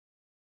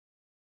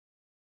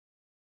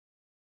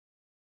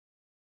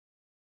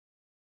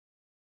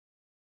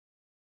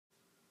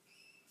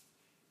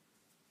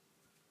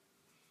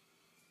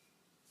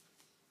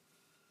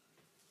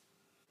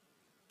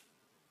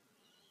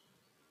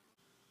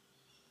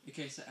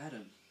Okay, so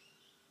Adam,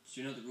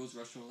 do you know the rules of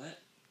Russian roulette?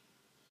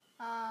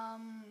 No.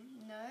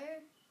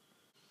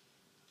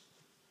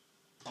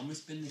 I'm going to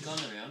spin the gun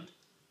around,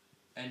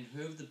 and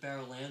whoever the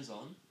barrel lands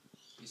on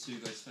is who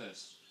goes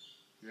first.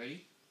 You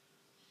ready?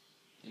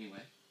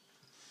 Anyway.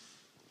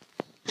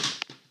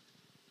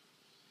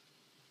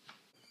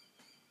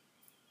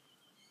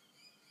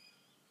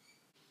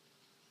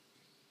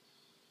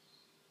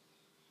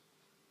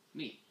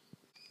 Me.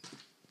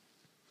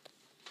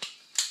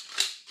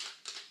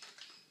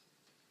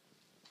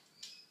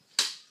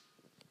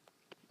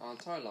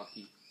 Aren't I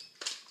lucky?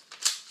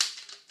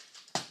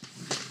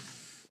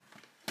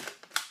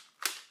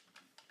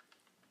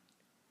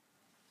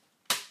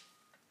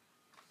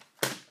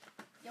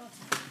 Your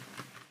turn.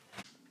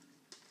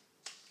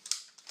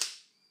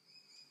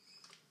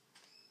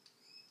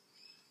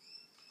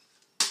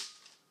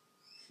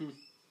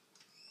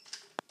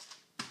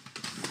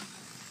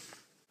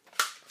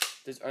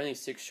 There's only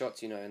 6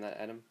 shots, you know, in that,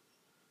 Adam.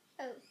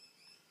 Oh.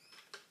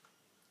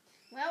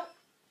 Well.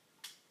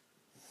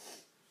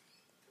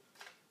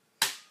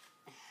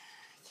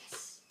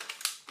 Yes.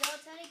 Your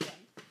turn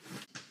again.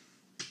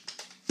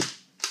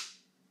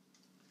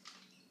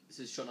 This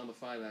is shot number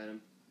 5,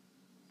 Adam.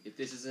 If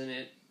this isn't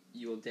it,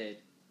 you're dead,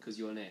 because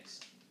you're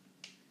next.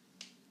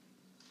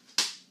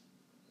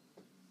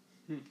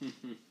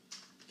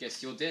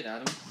 Guess you're dead,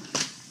 Adam.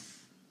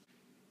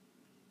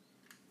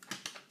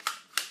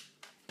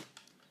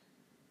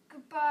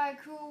 Goodbye,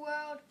 cruel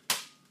world.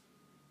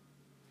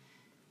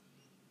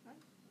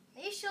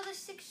 Are you sure there's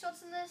 6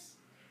 shots in this?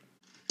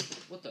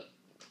 What the?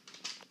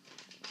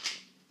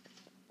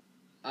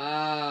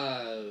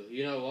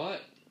 You know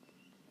what?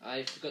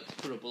 I forgot to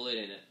put a bullet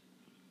in it.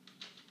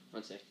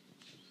 One sec.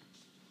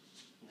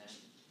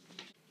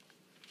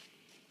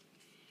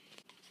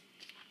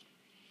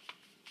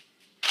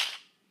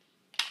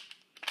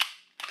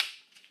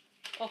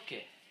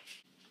 Okay.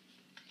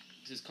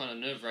 This is kind of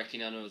nerve-wracking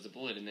now there's a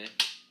bullet in there.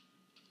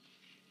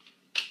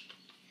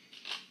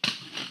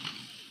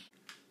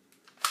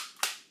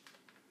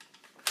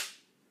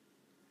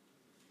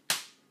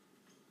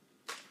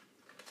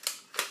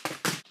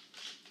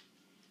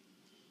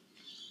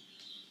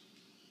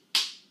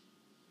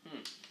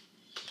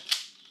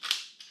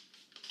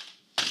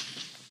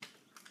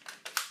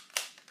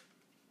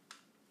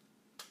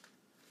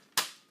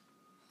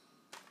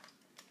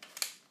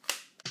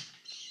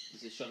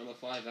 This is shot number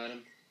 5,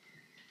 Adam.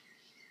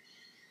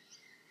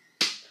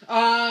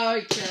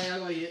 Okay, I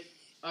got you.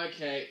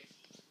 Okay.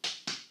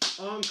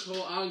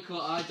 Encore.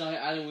 I die,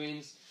 Adam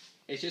wins.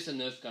 It's just a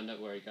Nerf gun,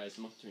 don't worry guys,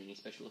 I'm not doing any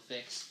special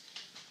effects.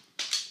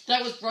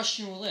 That was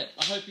Russian roulette.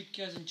 I hope you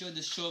guys enjoyed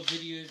this short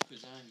video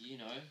because, you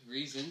know,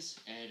 reasons.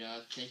 And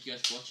thank you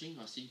guys for watching.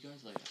 I'll see you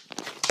guys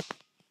later.